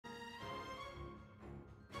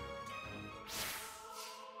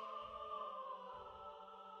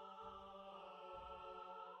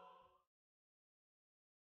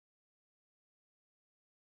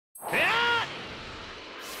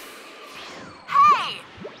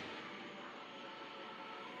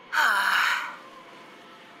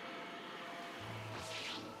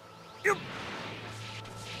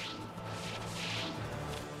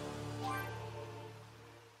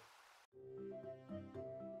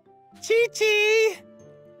Chi-Chi!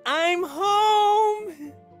 I'm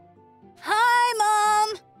home! Hi,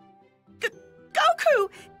 Mom! Goku!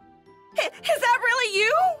 Is that really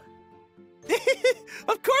you?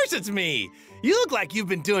 Of course it's me! You look like you've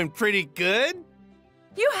been doing pretty good.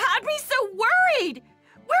 You had me so worried!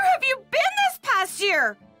 Where have you been this past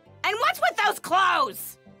year? And what's with those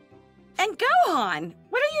clothes? And Gohan,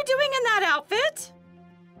 what are you doing in that outfit?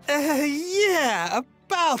 Yeah,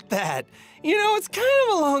 about that. You know, it's kind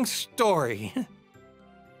of a long story.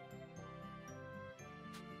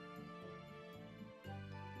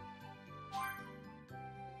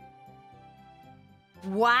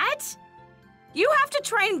 What? You have to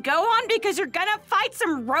train Gohan because you're gonna fight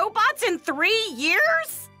some robots in 3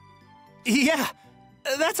 years? Yeah,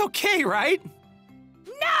 that's okay, right?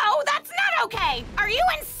 No, that's not okay! Are you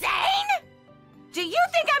insane? Do you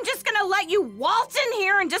think I'm just gonna let you waltz in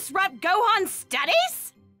here and disrupt Gohan's studies?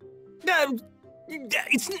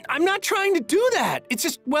 I'm not trying to do that. It's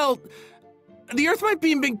just, well, the Earth might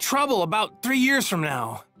be in big trouble about 3 years from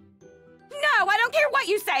now. No, I don't care what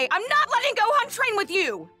you say. I'm not letting Gohan train with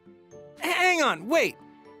you. Hang on, wait.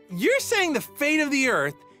 You're saying the fate of the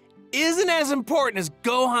Earth isn't as important as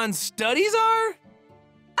Gohan's studies are?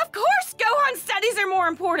 Of course Gohan's studies are more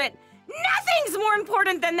important. Nothing's more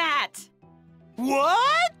important than that.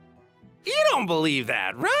 What? You don't believe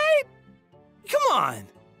that, right? Come on.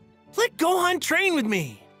 Let Gohan train with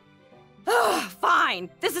me. Ugh, fine.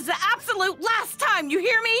 This is the absolute last time, you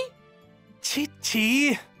hear me?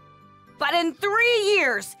 Chi-Chi. But in 3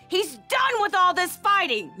 years, he's done with all this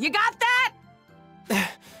fighting. You got that?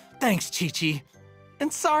 Thanks, Chi-Chi.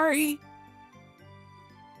 And sorry.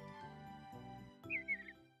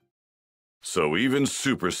 So even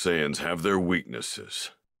Super Saiyans have their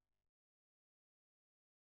weaknesses.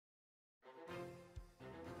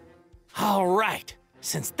 All right.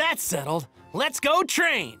 Since that's settled, let's go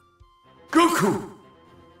train. Goku!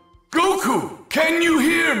 Goku! Can you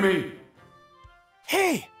hear me?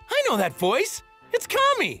 Hey, I know that voice. It's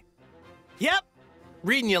Kami. Yep,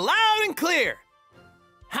 reading you loud and clear.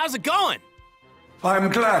 How's it going? I'm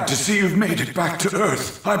glad to see you've made it back to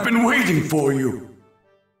Earth. I've been waiting for you.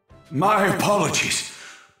 My apologies,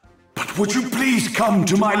 but would you please come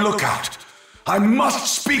to my lookout? I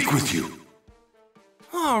must speak with you.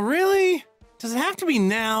 Oh, really? Does it have to be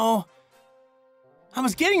now? I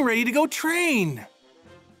was getting ready to go train.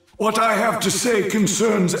 What I have to say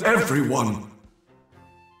concerns everyone.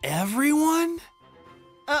 Everyone?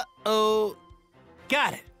 Uh-oh.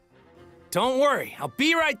 Got it. Don't worry, I'll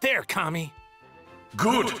be right there, Kami.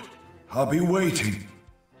 Good. I'll be waiting.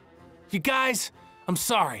 You guys, I'm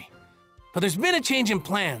sorry, but there's been a change in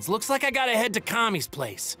plans. Looks like I gotta head to Kami's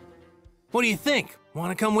place. What do you think?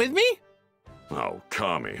 Wanna come with me? Oh,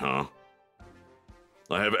 Kami, huh?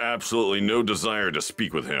 I have absolutely no desire to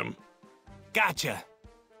speak with him. Gotcha.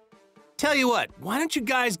 Tell you what, why don't you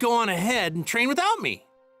guys go on ahead and train without me?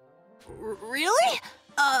 Really?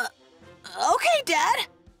 Okay, Dad.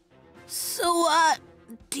 So,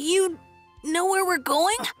 do you know where we're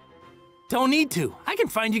going? Don't need to. I can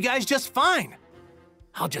find you guys just fine.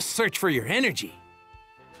 I'll just search for your energy.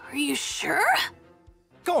 Are you sure?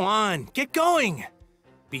 Go on, get going.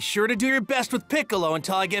 Be sure to do your best with Piccolo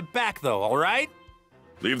until I get back, though, all right?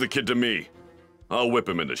 Leave the kid to me. I'll whip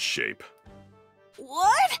him into shape.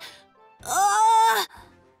 What? I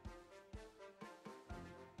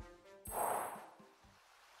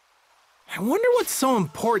wonder what's so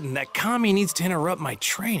important that Kami needs to interrupt my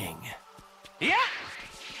training. Yeah!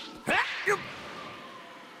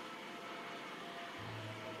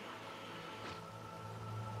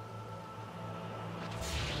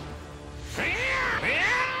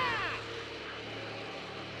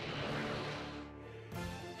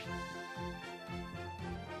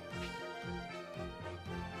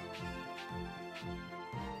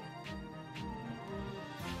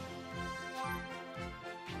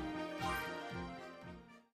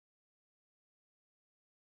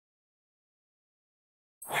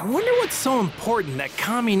 I wonder what's so important that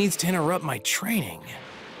Kami needs to interrupt my training.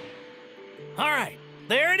 All right,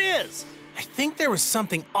 there it is. I think there was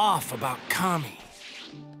something off about Kami.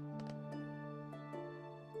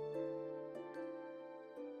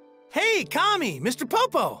 Hey, Kami, Mr.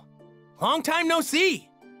 Popo. Long time no see.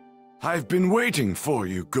 I've been waiting for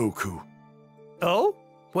you, Goku. Oh?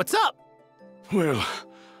 What's up? Well,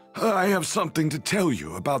 I have something to tell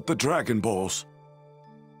you about the Dragon Balls.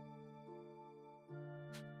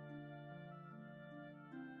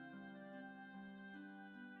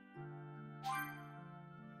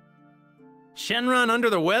 Shenron under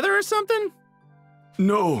the weather or something?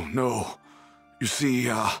 No. You see,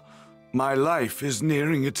 my life is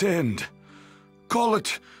nearing its end. Call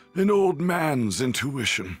it an old man's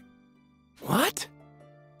intuition. What?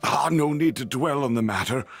 No need to dwell on the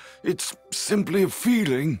matter. It's simply a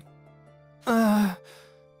feeling.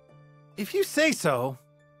 If you say so.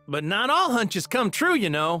 But not all hunches come true, you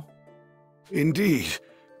know. Indeed.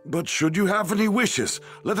 But should you have any wishes,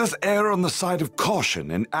 let us err on the side of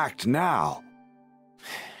caution and act now.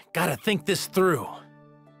 Gotta think this through.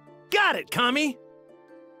 Got it, Kami!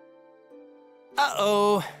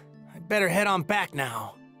 Uh-oh. I'd better head on back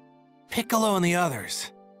now. Piccolo and the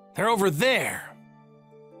others. They're over there.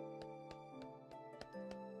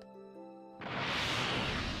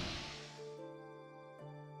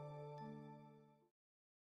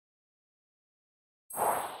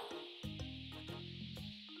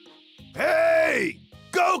 Hey!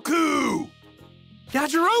 Goku!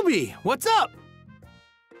 Yajirobe, what's up?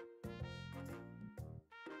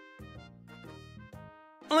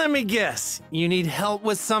 Let me guess, you need help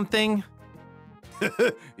with something?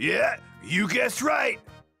 Yeah, you guessed right.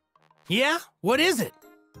 Yeah? What is it?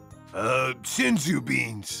 Senzu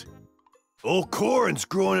beans. Old Korin's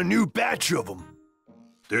growing a new batch of them.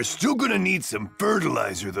 They're still gonna need some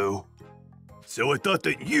fertilizer, though. So I thought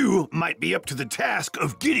that you might be up to the task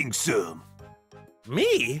of getting some.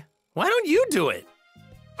 Me? Why don't you do it?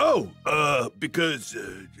 Oh, because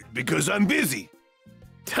I'm busy.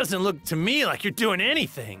 Doesn't look to me like you're doing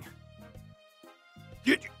anything.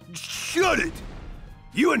 Shut it!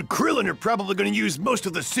 You and Krillin are probably gonna use most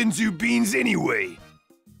of the Senzu beans anyway.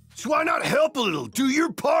 So why not help a little? Do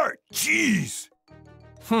your part! Jeez!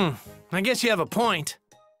 I guess you have a point.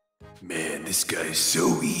 Man, this guy's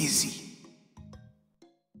so easy.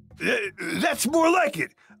 That's more like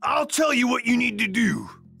it. I'll tell you what you need to do.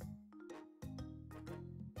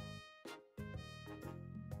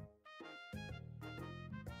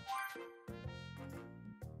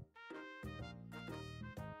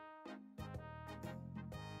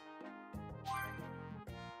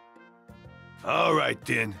 All right,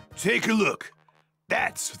 then. Take a look.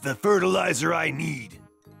 That's the fertilizer I need.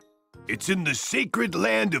 It's in the sacred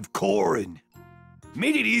land of Korin.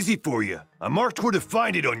 Made it easy for you. I marked where to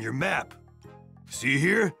find it on your map. See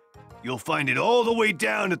here? You'll find it all the way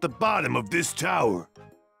down at the bottom of this tower.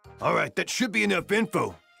 All right, that should be enough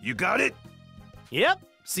info. You got it? Yep,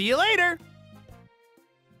 see you later.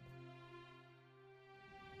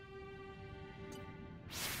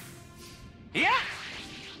 Yeah!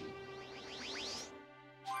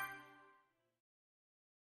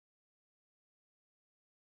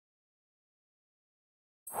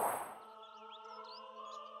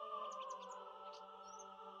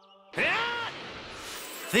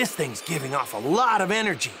 This thing's giving off a lot of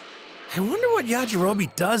energy. I wonder what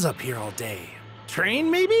Yajirobe does up here all day. Train,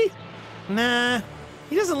 maybe? Nah,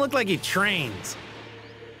 he doesn't look like he trains.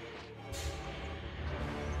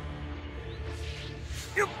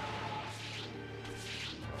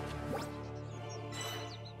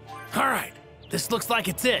 All right, this looks like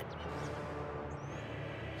it's it.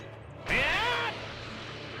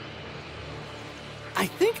 I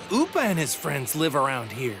think Upa and his friends live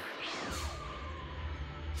around here.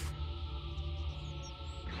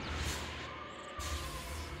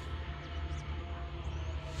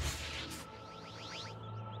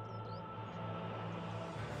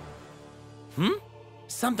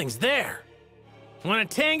 Something's there. Want a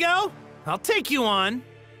tango? I'll take you on.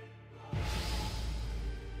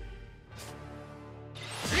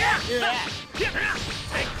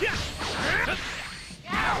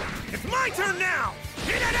 It's my turn now!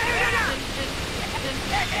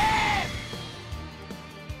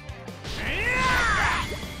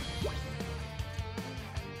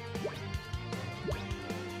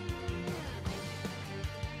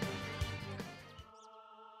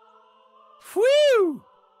 Whew!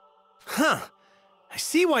 Huh. I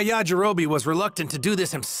see why Yajirobe was reluctant to do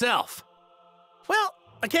this himself. Well,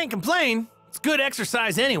 I can't complain. It's good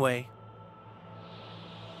exercise anyway.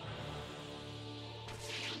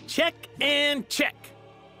 Check and check.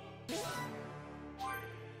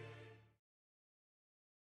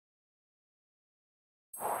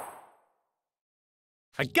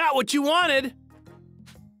 I got what you wanted.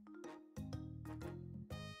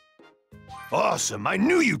 Awesome. I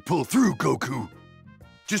knew you'd pull through, Goku.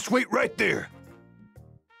 Just wait right there.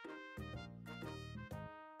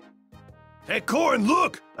 Hey, Korin,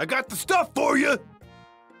 look! I got the stuff for you!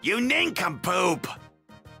 You nincompoop!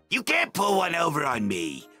 You can't pull one over on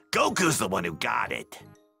me. Goku's the one who got it.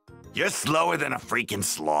 You're slower than a freaking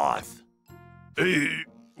sloth. Hey,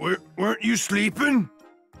 weren't you sleeping?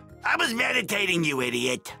 I was meditating, you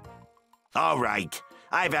idiot. All right,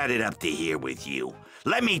 I've had it up to here with you.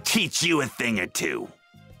 Let me teach you a thing or two.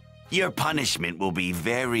 Your punishment will be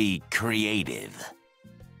very creative.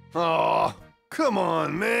 Oh, come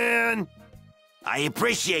on, man. I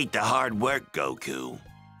appreciate the hard work, Goku.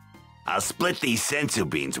 I'll split these sensu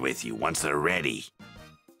beans with you once they're ready.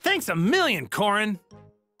 Thanks a million, Korin.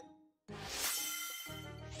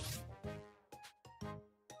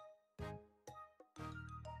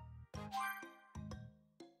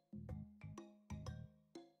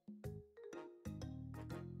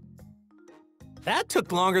 That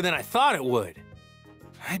took longer than I thought it would.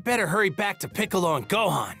 I'd better hurry back to Piccolo and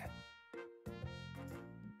Gohan.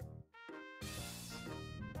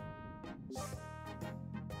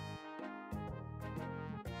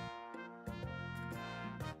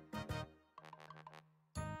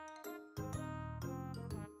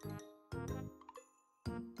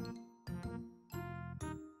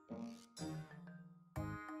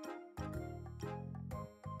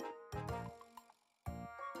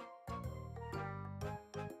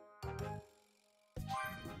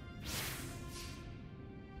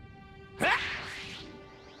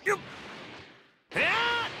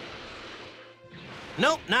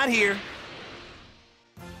 Nope, not here.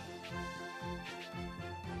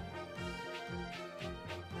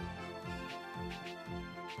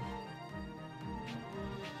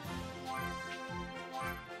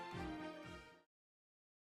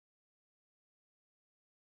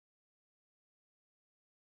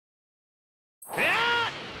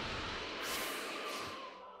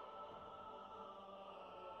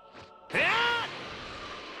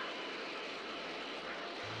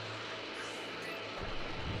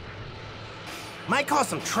 Might cause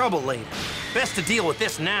some trouble later. Best to deal with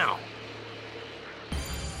this now.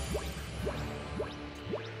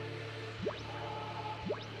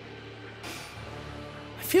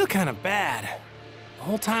 I feel kind of bad. The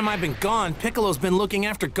whole time I've been gone, Piccolo's been looking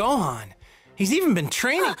after Gohan. He's even been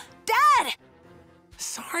training. Dad!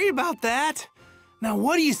 Sorry about that. Now,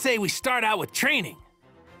 what do you say we start out with training?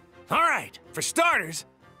 All right, for starters,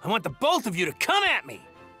 I want the both of you to come at me.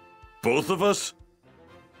 Both of us?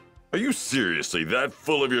 Are you seriously that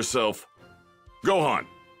full of yourself? Gohan,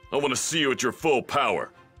 I want to see you at your full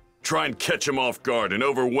power. Try and catch him off guard and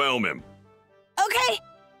overwhelm him. Okay.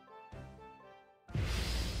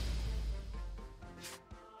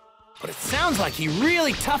 But it sounds like he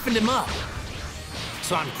really toughened him up.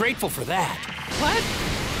 So I'm grateful for that. What?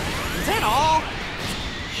 Is that all?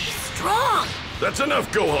 He's strong. That's enough,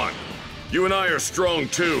 Gohan. You and I are strong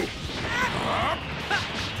too.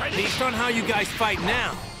 Based on how you guys fight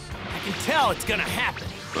now, I can tell it's gonna happen.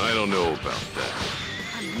 I don't know about that.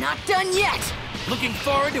 I'm not done yet. Looking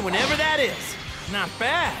forward to whenever that is. Not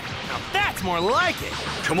bad. Now that's more like it.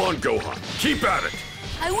 Come on, Gohan. Keep at it.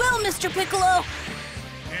 I will, Mr. Piccolo.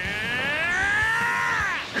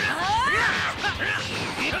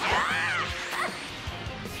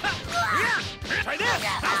 Try this!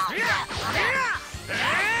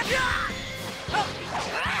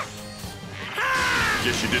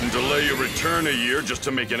 Guess you didn't delay your return a year just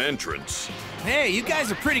to make an entrance. Hey, you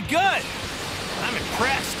guys are pretty good. I'm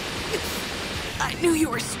impressed. I knew you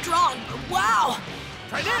were strong, but wow.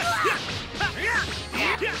 Try this!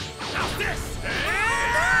 Now this!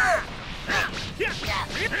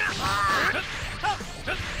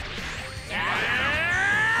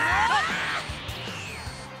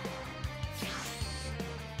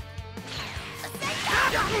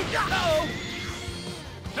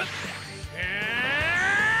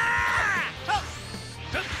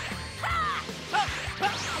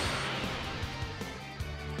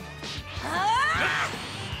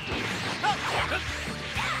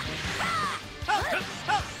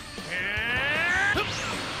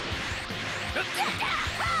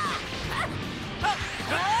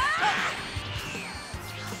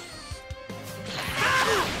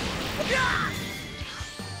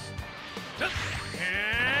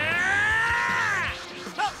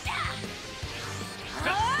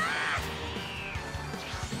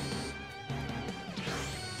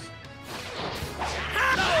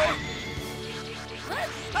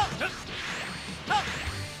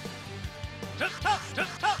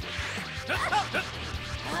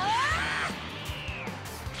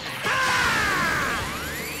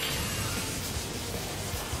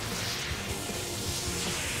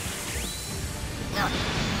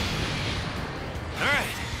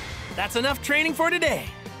 That's enough training for today.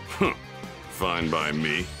 Fine by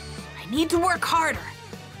me. I need to work harder.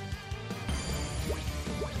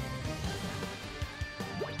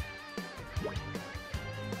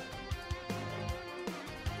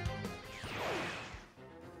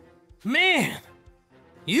 Man,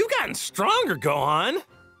 you've gotten stronger, Gohan.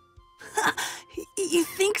 You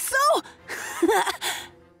think so?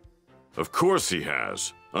 Of course he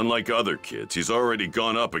has. Unlike other kids, he's already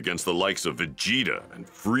gone up against the likes of Vegeta and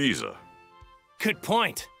Frieza. Good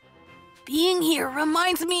point. Being here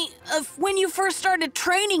reminds me of when you first started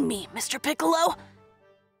training me, Mr. Piccolo.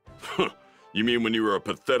 You mean when you were a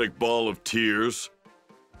pathetic ball of tears?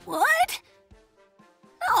 What?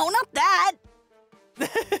 No, not that.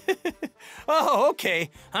 Oh, okay.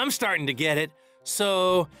 I'm starting to get it.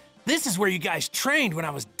 So, this is where you guys trained when I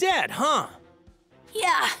was dead, huh?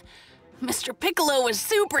 Yeah, Mr. Piccolo was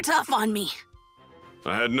super tough on me.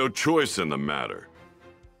 I had no choice in the matter.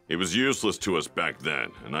 He was useless to us back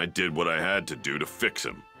then, and I did what I had to do to fix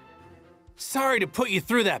him. Sorry to put you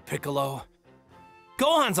through that, Piccolo.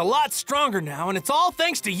 Gohan's a lot stronger now, and it's all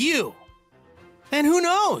thanks to you. And who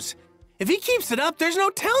knows? If he keeps it up, there's no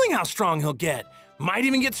telling how strong he'll get. Might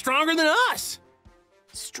even get stronger than us.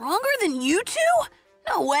 Stronger than you two?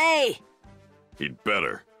 No way. He'd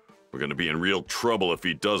better. We're gonna be in real trouble if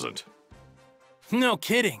he doesn't. No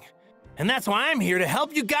kidding. And that's why I'm here to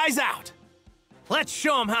help you guys out. Let's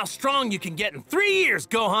show him how strong you can get in 3 years,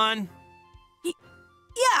 Gohan.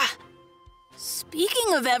 Yeah.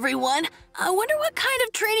 Speaking of everyone, I wonder what kind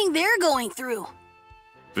of training they're going through.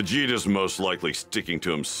 Vegeta's most likely sticking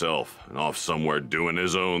to himself and off somewhere doing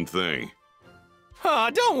his own thing.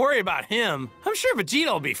 Oh, don't worry about him. I'm sure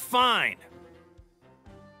Vegeta will be fine.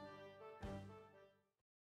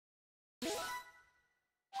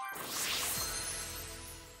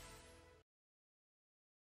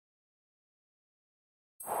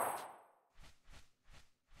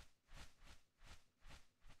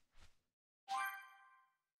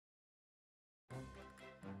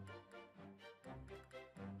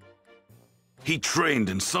 He trained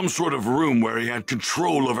in some sort of room where he had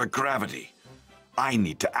control over gravity. I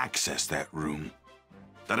need to access that room.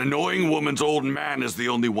 That annoying woman's old man is the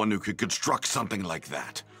only one who could construct something like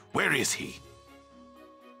that. Where is he?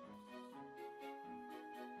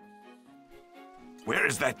 Where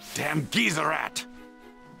is that damn geezer at?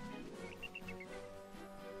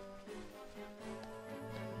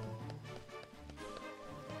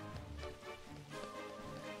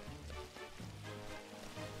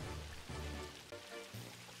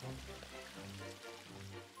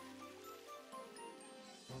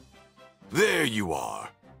 There you are.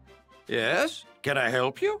 Yes? Can I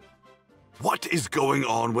help you? What is going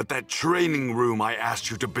on with that training room I asked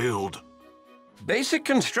you to build? Basic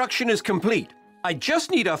construction is complete. I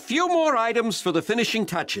just need a few more items for the finishing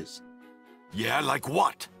touches. Yeah, like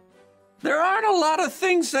what? There aren't a lot of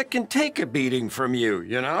things that can take a beating from you,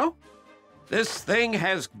 you know? This thing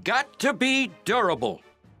has got to be durable.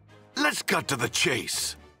 Let's cut to the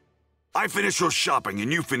chase. I finish your shopping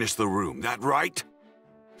and you finish the room, that right?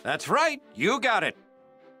 That's right, you got it.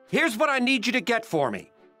 Here's what I need you to get for me.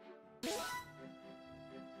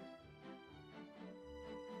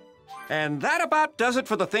 And that about does it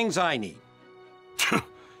for the things I need.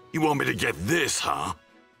 You want me to get this, huh?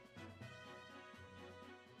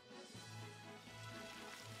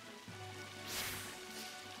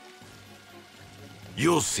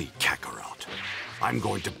 You'll see, Kakarot. I'm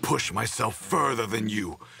going to push myself further than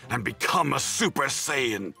you and become a Super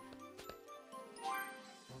Saiyan.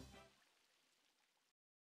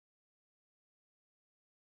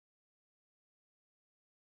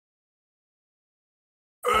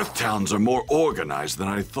 Earthtowns are more organized than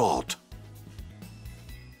I thought.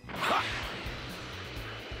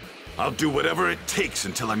 I'll do whatever it takes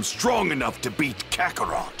until I'm strong enough to beat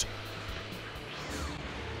Kakarot.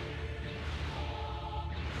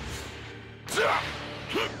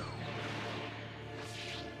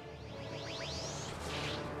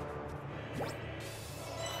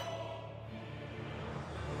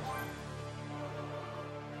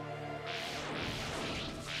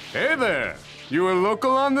 Hey there! You a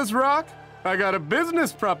local on this rock? I got a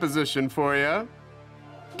business proposition for you.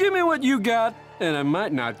 Give me what you got, and I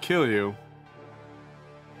might not kill you.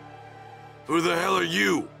 Who the hell are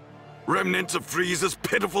you? Remnants of Frieza's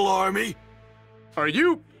pitiful army? Are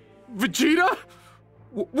you... Vegeta?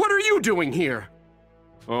 What are you doing here?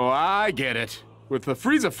 Oh, I get it. With the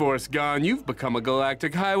Frieza Force gone, you've become a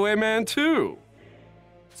galactic highwayman too.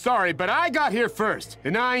 Sorry, but I got here first,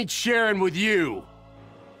 and I ain't sharing with you.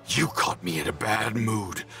 You caught me in a bad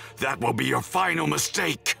mood. That will be your final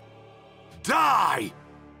mistake. Die!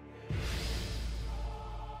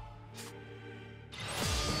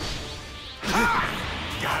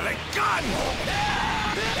 Got a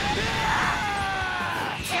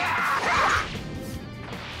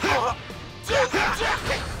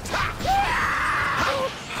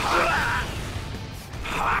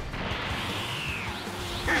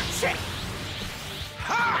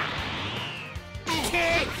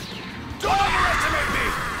King! Don't underestimate me!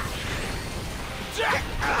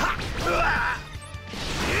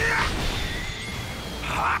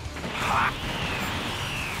 Ha! Ha!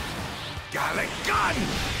 Got a gun!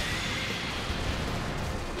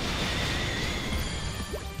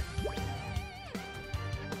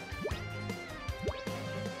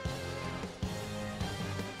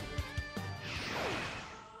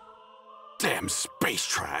 Damn space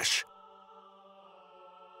trash.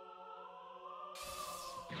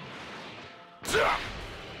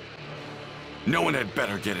 No one had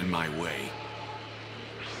better get in my way.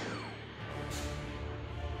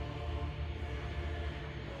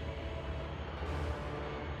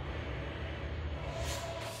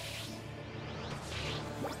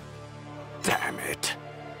 Damn it.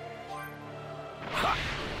 Ha.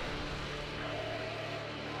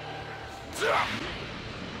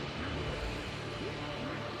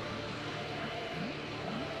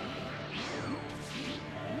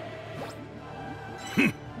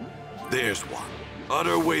 There's one.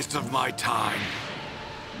 Utter waste of my time.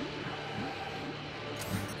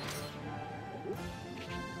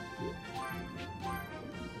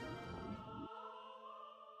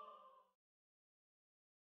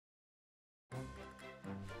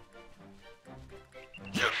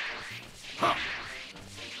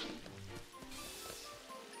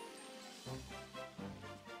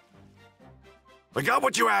 I got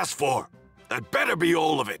what you asked for. That better be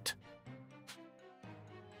all of it.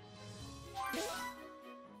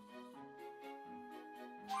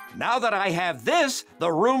 Now that I have this,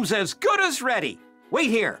 the room's as good as ready.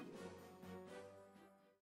 Wait here.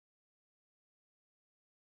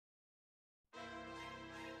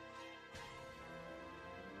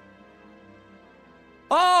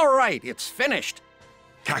 All right, it's finished.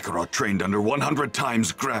 Kakarot trained under 100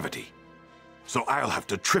 times gravity. So I'll have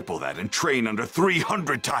to triple that and train under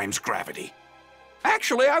 300 times gravity.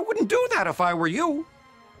 Actually, I wouldn't do that if I were you.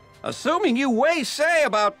 Assuming you weigh, say,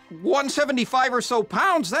 about 175 or so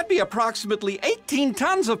pounds, that'd be approximately 18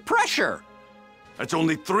 tons of pressure. That's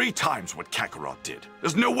only 3 times what Kakarot did.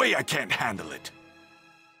 There's no way I can't handle it.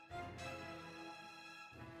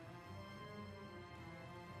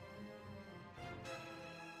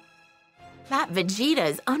 That Vegeta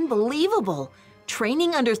is unbelievable.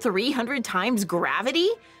 Training under 300 times gravity?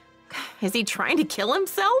 Is he trying to kill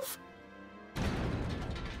himself?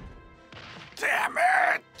 Damn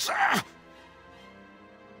it!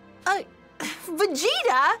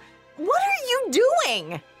 Vegeta? What are you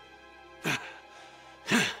doing?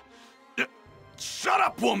 Shut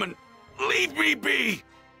up, woman! Leave me be!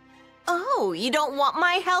 Oh, you don't want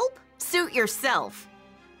my help? Suit yourself.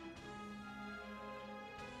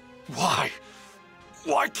 Why?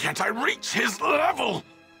 Why can't I reach his level?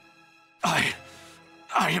 I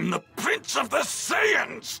am the Prince of the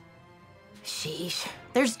Saiyans! Sheesh.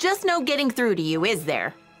 There's just no getting through to you, is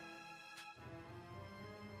there?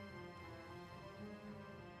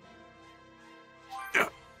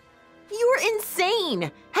 You're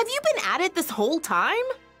insane! Have you been at it this whole time?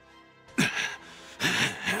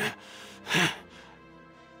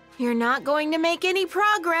 You're not going to make any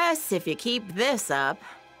progress if you keep this up.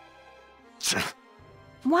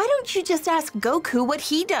 Why don't you just ask Goku what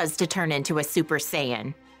he does to turn into a Super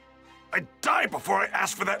Saiyan? I'd die before I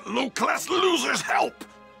ask for that low-class loser's help!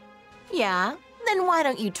 Yeah? Then why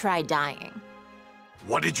don't you try dying?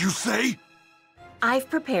 What did you say?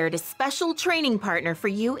 I've prepared a special training partner for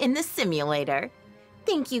you in the simulator.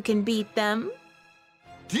 Think you can beat them?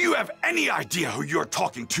 Do you have any idea who you're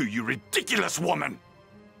talking to, you ridiculous woman?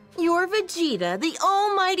 You're Vegeta, the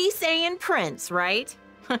almighty Saiyan Prince, right?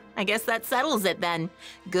 I guess that settles it then.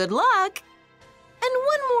 Good luck! And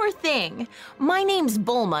one more thing. My name's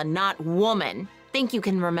Bulma, not Woman. Think you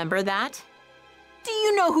can remember that? Do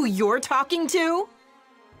you know who you're talking to?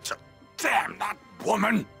 Damn that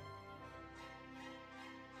woman!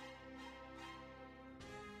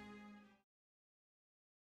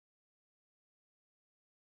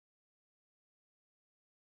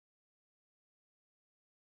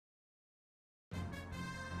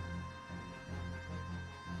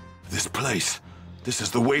 This place. This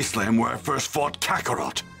is the wasteland where I first fought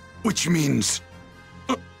Kakarot. Which means...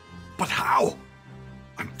 but how?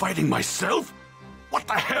 I'm fighting myself? What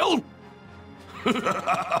the hell?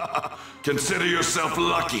 Consider yourself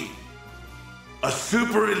lucky. A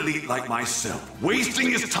super elite like myself, wasting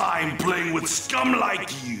his time playing with scum like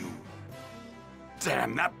you.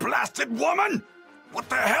 Damn that blasted woman! What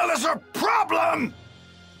the hell is her problem?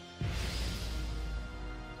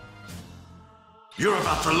 You're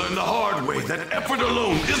about to learn the hard way that effort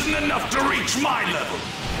alone isn't enough to reach my level.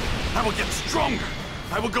 I will get stronger.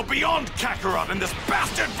 I will go beyond Kakarot and this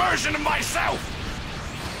bastard version of myself.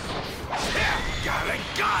 Got a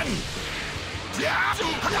gun!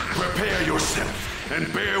 Prepare yourself.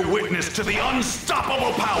 and bear witness to the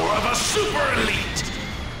unstoppable power of a super elite!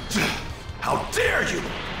 How dare you!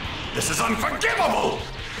 This is unforgivable!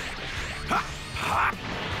 I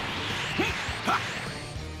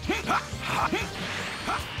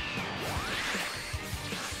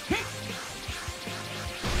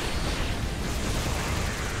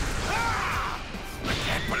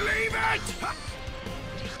can't believe it!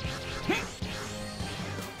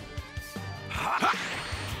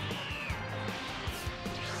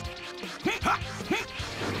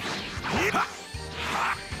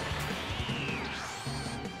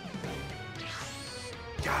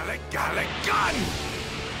 Gallic gun!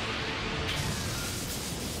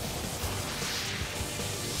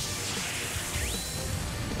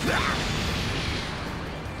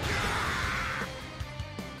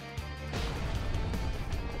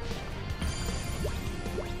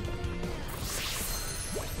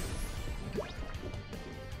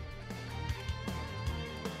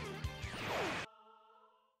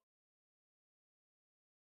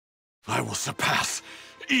 I will surpass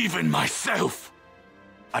even myself.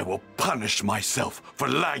 I will punish myself for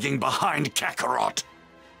lagging behind Kakarot.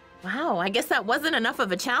 Wow, I guess that wasn't enough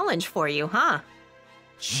of a challenge for you, huh?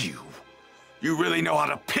 You really know how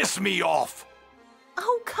to piss me off.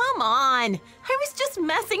 Oh, come on. I was just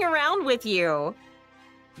messing around with you.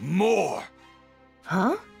 More.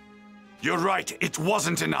 Huh? You're right, it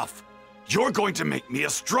wasn't enough. You're going to make me a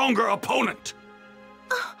stronger opponent.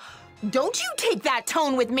 Don't you take that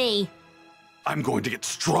tone with me. I'm going to get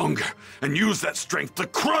stronger and use that strength to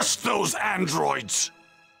crush those androids.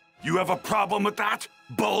 You have a problem with that,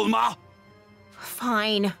 Bulma?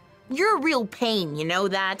 Fine. You're a real pain, you know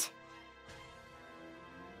that?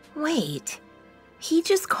 Wait. He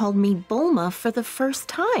just called me Bulma for the first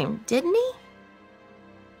time, didn't he?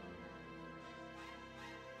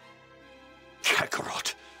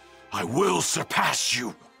 Kakarot, I will surpass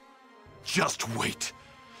you. Just wait.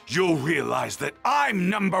 You'll realize that I'm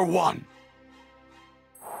number one.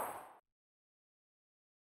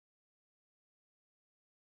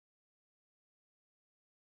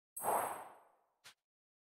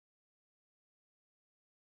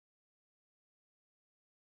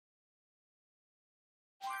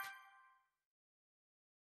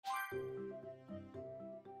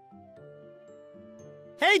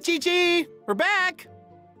 Hey, Chi-Chi! We're back!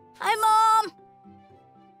 Hi, Mom!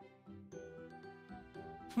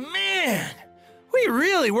 Man, we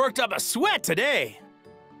really worked up a sweat today.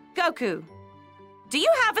 Goku, do you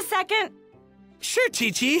have a second? Sure,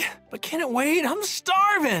 Chi-Chi, but can it wait? I'm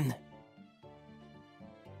starving.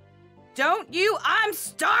 Don't you I'm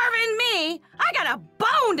starving me! I got a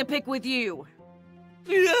bone to pick with you!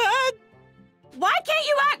 What? Why can't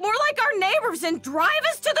you act more like our neighbors and drive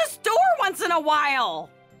us to the store once in a while?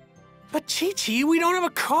 But Chi-Chi, we don't have a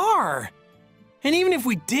car. And even if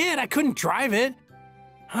we did, I couldn't drive it.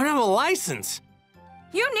 I don't have a license.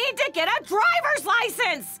 You need to get a driver's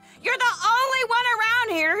license! You're the only one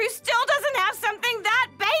around here who still doesn't have something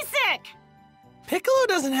that basic! Piccolo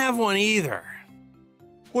doesn't have one either.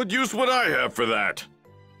 What use would I have for that?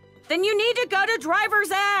 Then you need to go to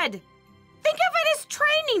driver's ed. Think of it as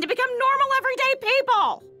training to become normal everyday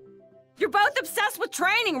people. You're both obsessed with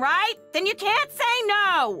training, right? Then you can't say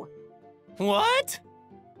no. What?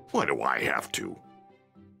 Why do I have to?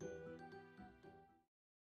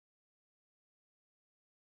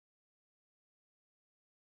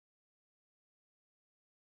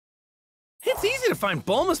 It's easy to find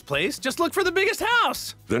Bulma's place. Just look for the biggest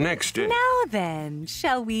house. The next day. Now then,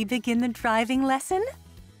 shall we begin the driving lesson?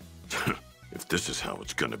 If this is how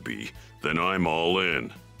it's gonna be, then I'm all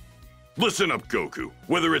in. Listen up, Goku.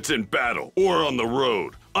 Whether it's in battle or on the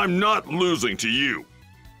road, I'm not losing to you.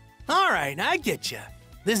 All right, I get you.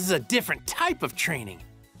 This is a different type of training.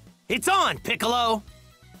 It's on, Piccolo.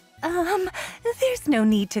 There's no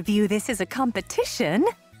need to view this as a competition.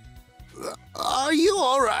 Are you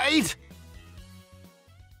all right?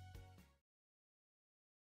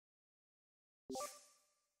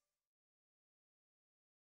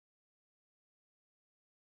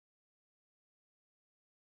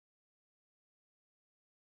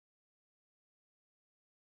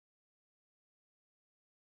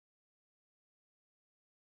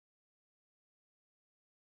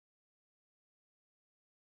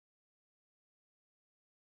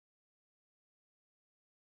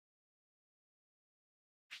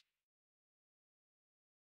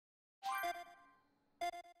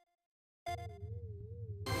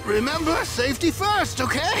 Remember, safety first,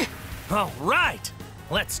 okay? All right,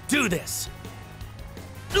 let's do this.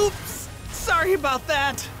 Oops, sorry about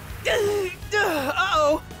that.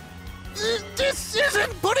 Uh-oh. This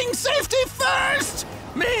isn't putting safety first!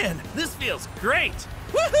 Man, this feels great!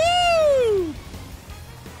 Woohoo!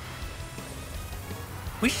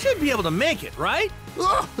 We should be able to make it, right?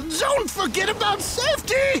 Oh, don't forget about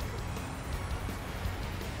safety!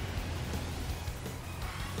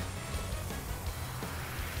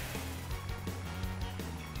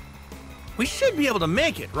 We should be able to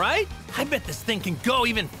make it, right? I bet this thing can go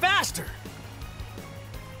even faster.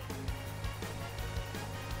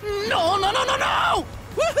 No, no, no, no, no!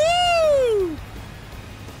 Woohoo!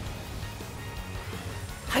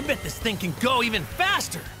 I bet this thing can go even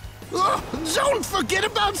faster. Oh, don't forget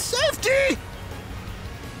about safety!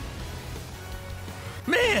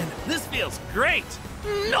 Man, this feels great.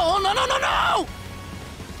 No, no, no, no, no!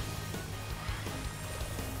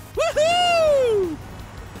 Woohoo!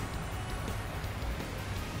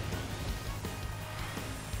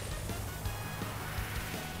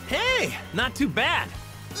 Hey, not too bad.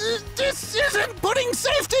 This isn't putting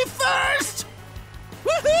safety first!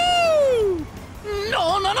 Woohoo!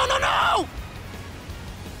 No, no, no, no, no!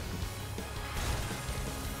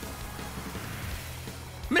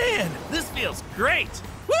 Man, this feels great.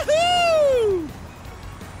 Woohoo!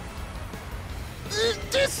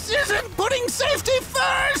 This isn't putting safety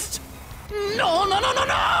first! No, no, no, no,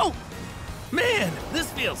 no! Man,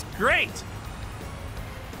 this feels great.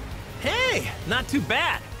 Hey, not too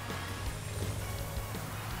bad.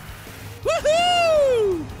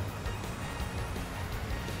 Woohoo!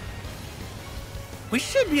 We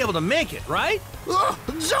should be able to make it, right? Oh,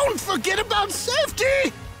 don't forget about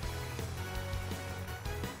safety!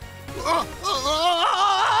 Oh!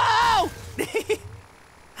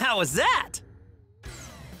 How was that?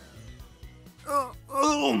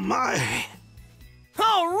 Oh my!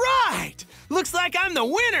 All right! Looks like I'm the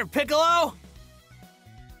winner, Piccolo!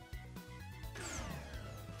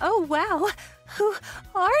 Oh, wow. Who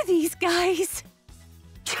are these guys?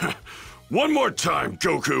 One more time,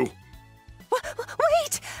 Goku.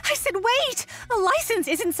 Wait! I said wait! A license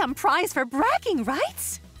isn't some prize for bragging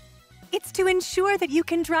rights. It's to ensure that you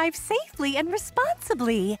can drive safely and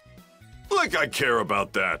responsibly. Like I care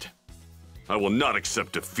about that. I will not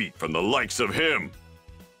accept defeat from the likes of him.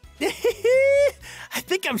 I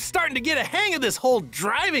think I'm starting to get a hang of this whole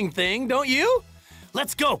driving thing, don't you?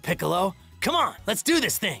 Let's go, Piccolo. Come on, let's do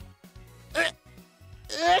this thing.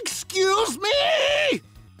 Excuse me!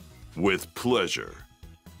 With pleasure.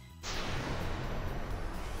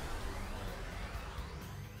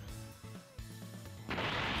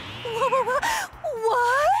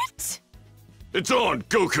 What? It's on,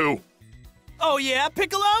 Goku! Oh yeah,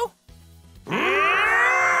 Piccolo?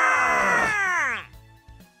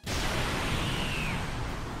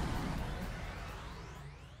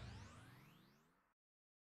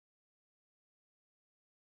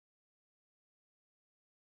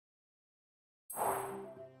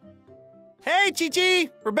 Hey, Chi-Chi!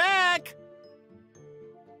 We're back!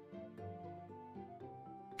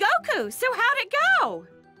 Goku, so how'd it go?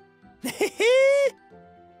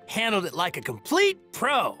 Handled it like a complete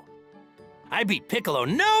pro. I beat Piccolo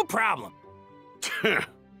no problem.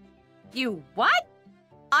 You what?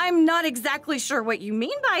 I'm not exactly sure what you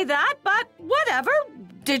mean by that, but whatever.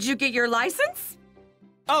 Did you get your license?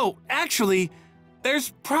 Oh, actually, there's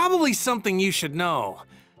probably something you should know.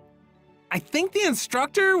 I think the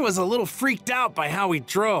instructor was a little freaked out by how we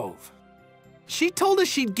drove. She told us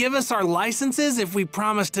she'd give us our licenses if we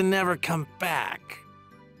promised to never come back.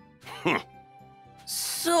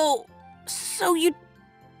 So you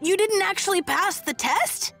didn't actually pass the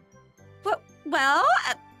test? Well,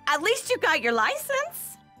 at least you got your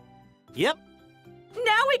license. Yep.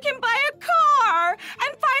 Now we can buy a car and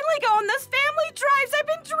finally go on those family drives I've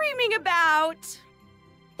been dreaming about.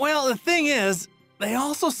 Well, the thing is, they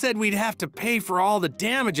also said we'd have to pay for all the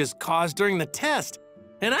damages caused during the test.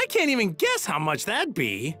 And I can't even guess how much that'd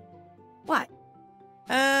be. What?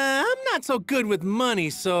 I'm not so good with money,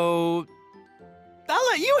 so I'll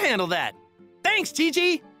let you handle that. Thanks,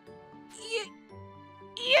 Chi-Chi.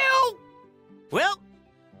 You! Well,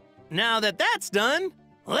 now that that's done,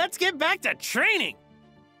 let's get back to training.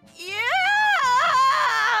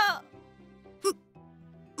 Yeah!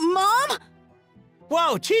 Mom?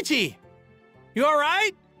 Whoa, Chi-Chi. You all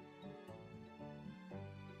right?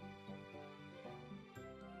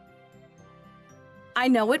 I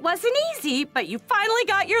know it wasn't easy, but you finally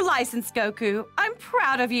got your license, Goku. I'm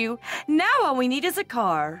proud of you. Now all we need is a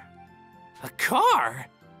car. A car?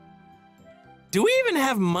 Do we even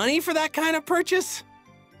have money for that kind of purchase?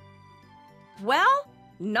 Well,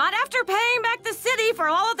 not after paying back the city for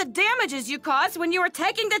all of the damages you caused when you were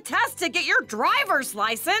taking the test to get your driver's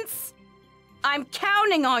license. I'm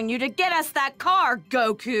counting on you to get us that car,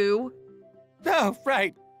 Goku. Oh,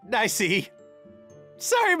 right. I see.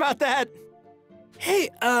 Sorry about that. Hey,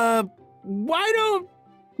 why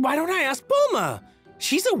don't I ask Bulma?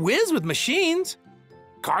 She's a whiz with machines.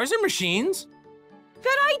 Cars are machines.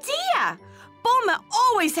 Good idea! Bulma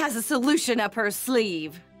always has a solution up her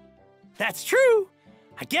sleeve. That's true.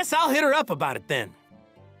 I guess I'll hit her up about it then.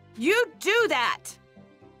 You do that!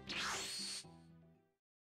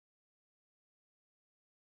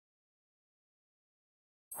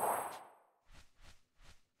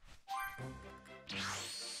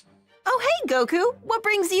 Oh, hey, Goku. What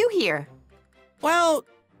brings you here? Well,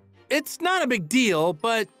 it's not a big deal,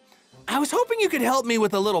 but I was hoping you could help me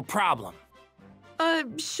with a little problem.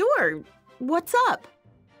 Sure. What's up?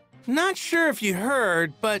 Not sure if you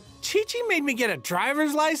heard, but Chi-Chi made me get a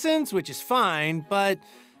driver's license, which is fine, but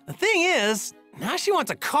the thing is, now she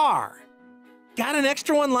wants a car. Got an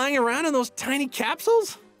extra one lying around in those tiny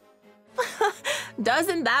capsules?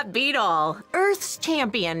 Doesn't that beat all? Earth's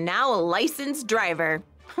champion, now a licensed driver.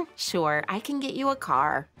 Sure, I can get you a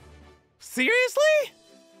car. Seriously?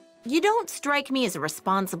 You don't strike me as a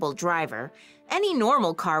responsible driver. Any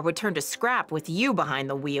normal car would turn to scrap with you behind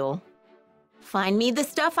the wheel. Find me the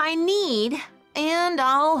stuff I need, and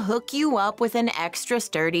I'll hook you up with an extra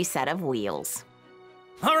sturdy set of wheels.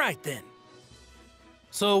 All right, then.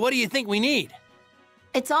 So what do you think we need?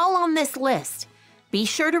 It's all on this list. Be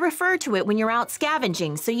sure to refer to it when you're out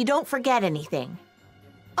scavenging so you don't forget anything.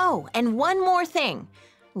 Oh, and one more thing.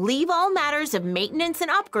 Leave all matters of maintenance and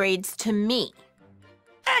upgrades to me.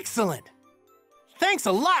 Excellent! Thanks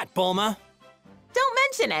a lot, Bulma. Don't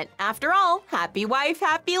mention it. After all, happy wife,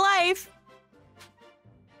 happy life.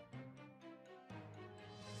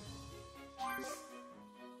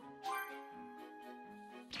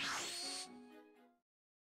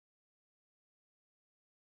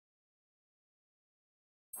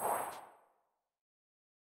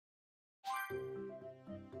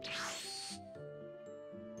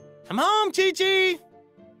 I'm home, Chi-Chi!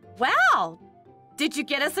 Wow! Did you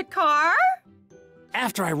get us a car?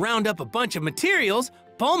 After I round up a bunch of materials,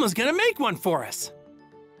 Bulma's gonna make one for us.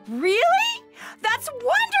 Really? That's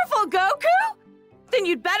wonderful, Goku! Then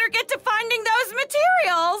you'd better get to finding those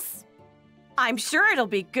materials. I'm sure it'll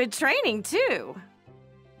be good training, too.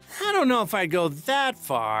 I don't know if I'd go that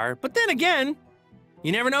far, but then again,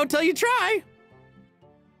 you never know till you try.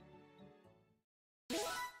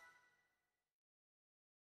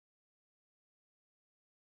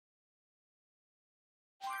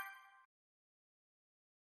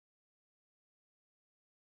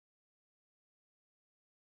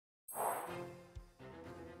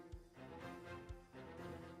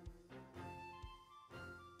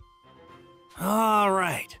 All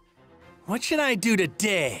right, what should I do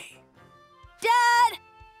today? Dad!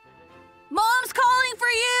 Mom's calling for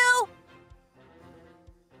you!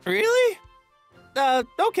 Really?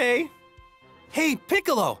 Okay. Hey,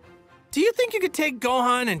 Piccolo, do you think you could take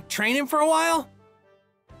Gohan and train him for a while?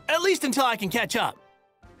 At least until I can catch up.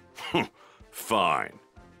 Fine.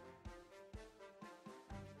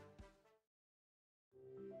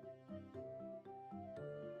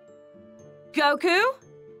 Goku?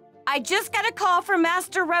 I just got a call from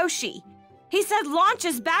Master Roshi. He said launch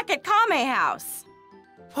is back at Kame House.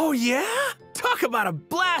 Oh yeah? Talk about a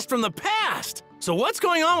blast from the past! So what's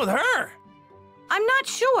going on with her? I'm not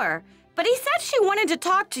sure, but he said she wanted to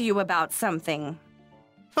talk to you about something.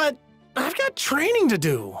 But I've got training to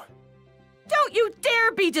do. Don't you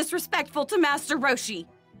dare be disrespectful to Master Roshi.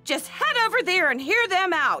 Just head over there and hear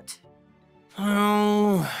them out.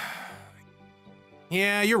 Oh...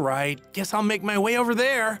 Yeah, you're right. Guess I'll make my way over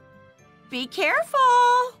there. Be careful.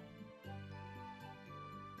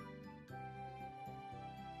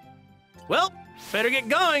 Well, better get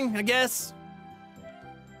going, I guess.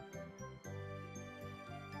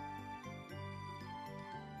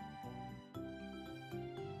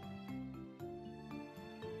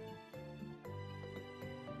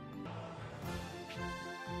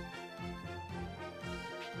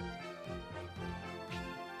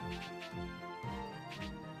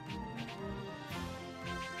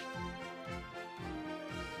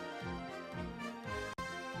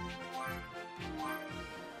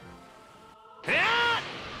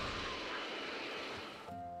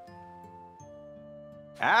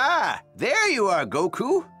 Ah, there you are,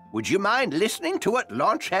 Goku. Would you mind listening to what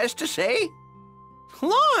Launch has to say?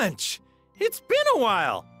 Launch! It's been a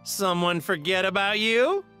while. Someone forget about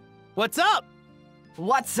you? What's up?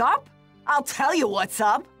 What's up? I'll tell you what's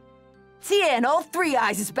up. Tien, all Three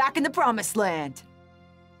Eyes is back in the Promised Land.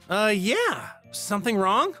 Yeah. Something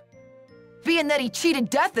wrong? Being that he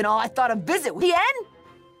cheated death and all, I thought a visit with Tien?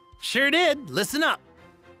 Sure did. Listen up.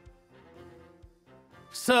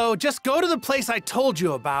 So just go to the place I told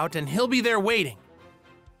you about and he'll be there waiting.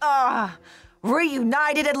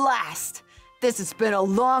 Reunited at last. This has been a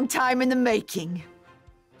long time in the making.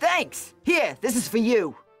 Thanks. Here, this is for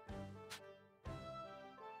you.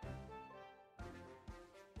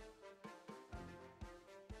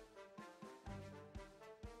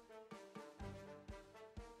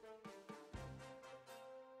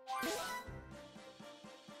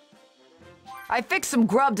 I fixed some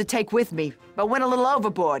grub to take with me, but went a little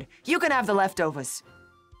overboard. You can have the leftovers.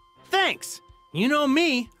 Thanks. You know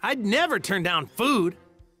me, I'd never turn down food.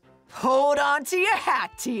 Hold on to your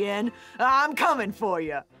hat, Tien. I'm coming for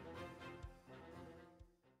you.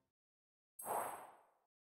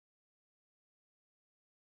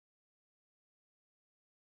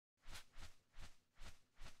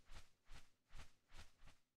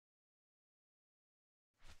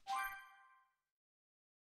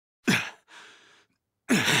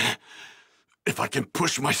 If I can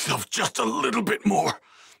push myself just a little bit more,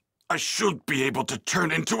 I should be able to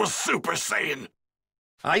turn into a Super Saiyan.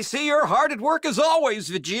 I see you're hard at work as always,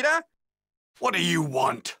 Vegeta. What do you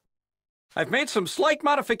want? I've made some slight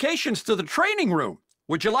modifications to the training room.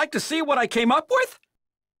 Would you like to see what I came up with?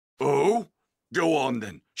 Oh? Go on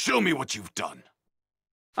then. Show me what you've done.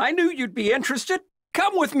 I knew you'd be interested.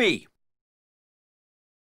 Come with me.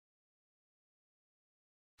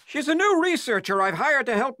 She's a new researcher I've hired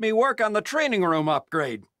to help me work on the training room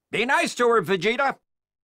upgrade. Be nice to her, Vegeta.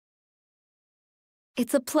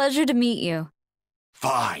 It's a pleasure to meet you.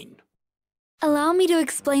 Fine. Allow me to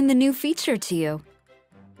explain the new feature to you.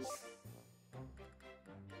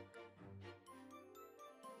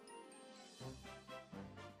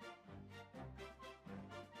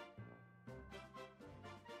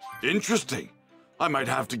 Interesting. I might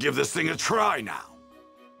have to give this thing a try now.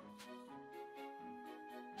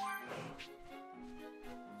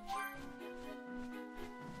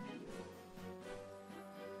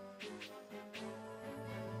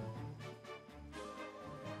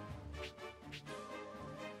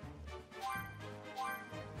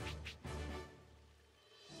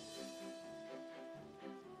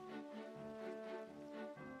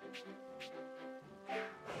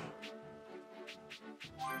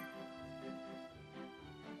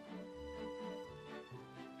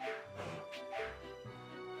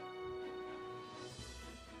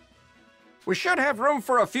 We should have room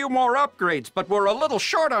for a few more upgrades, but we're a little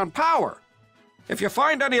short on power. If you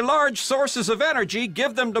find any large sources of energy,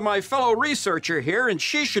 give them to my fellow researcher here, and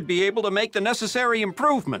she should be able to make the necessary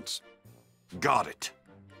improvements. Got it.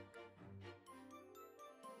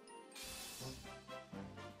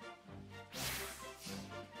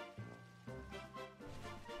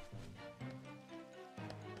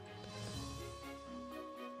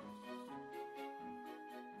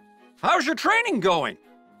 How's your training going?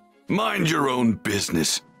 Mind your own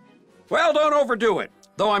business. Well, don't overdo it,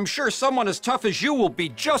 though I'm sure someone as tough as you will be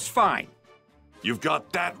just fine. You've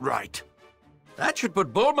got that right. That should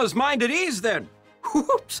put Bulma's mind at ease, then.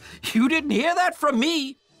 Whoops, you didn't hear that from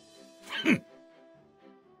me.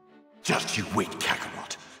 Just you wait,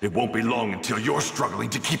 Kakarot. It won't be long until you're struggling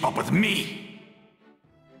to keep up with me.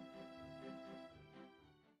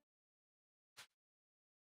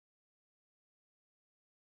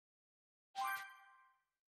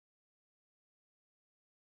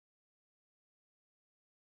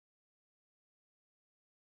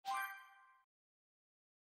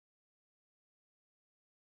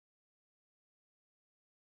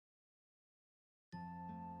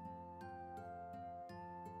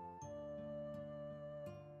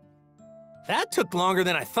 That took longer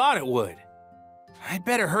than I thought it would. I'd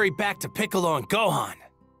better hurry back to Piccolo and Gohan.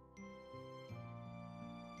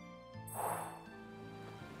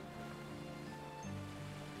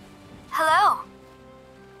 Hello.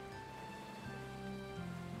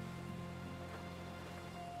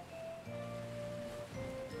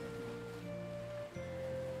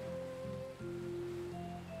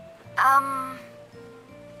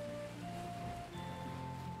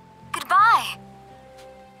 Goodbye.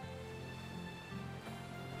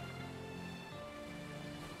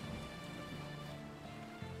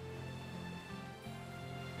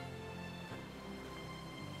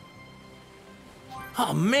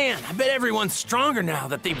 Oh man, I bet everyone's stronger now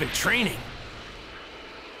that they've been training.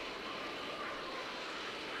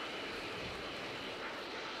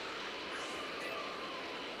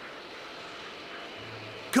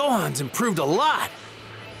 Gohan's improved a lot.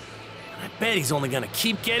 I bet he's only gonna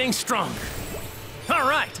keep getting stronger. All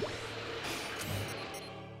right.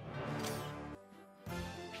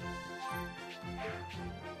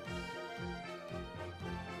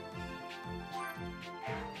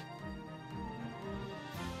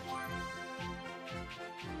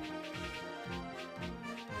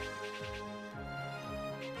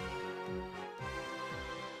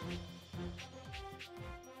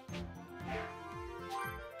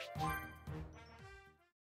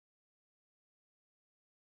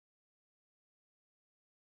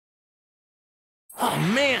 Oh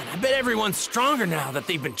man, I bet everyone's stronger now that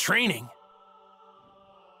they've been training.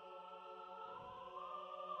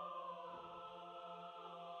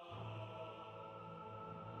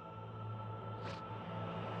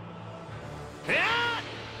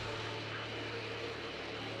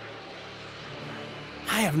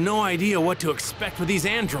 I have no idea what to expect with these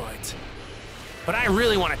androids, but I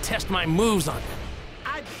really want to test my moves on them.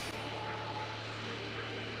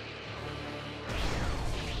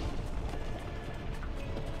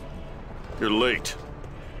 You're late.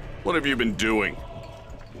 What have you been doing?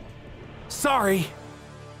 Sorry.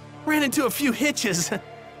 Ran into a few hitches.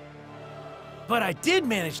 But I did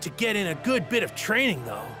manage to get in a good bit of training,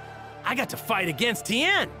 though. I got to fight against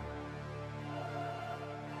Tien.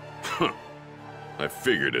 I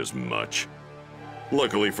figured as much.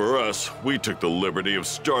 Luckily for us, we took the liberty of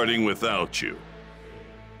starting without you.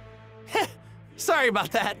 Sorry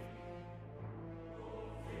about that.